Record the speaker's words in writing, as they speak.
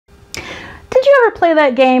ever play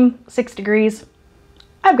that game, 6 Degrees?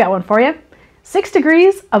 I've got one for you. 6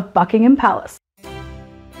 Degrees of Buckingham Palace.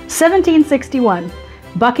 1761.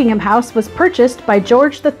 Buckingham House was purchased by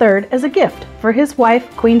George III as a gift for his wife,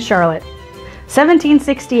 Queen Charlotte.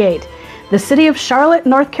 1768. The city of Charlotte,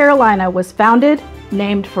 North Carolina was founded,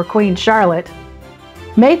 named for Queen Charlotte.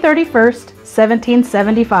 May 31st,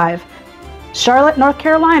 1775. Charlotte, North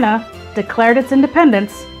Carolina declared its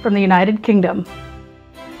independence from the United Kingdom.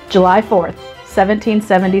 July 4th,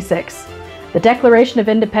 1776. The Declaration of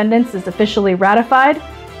Independence is officially ratified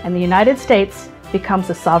and the United States becomes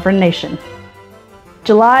a sovereign nation.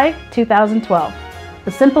 July 2012.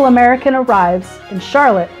 The simple American arrives in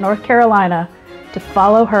Charlotte, North Carolina to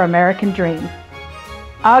follow her American dream.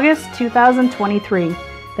 August 2023.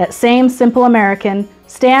 That same simple American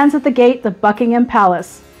stands at the gate of Buckingham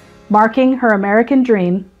Palace, marking her American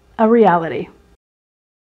dream a reality.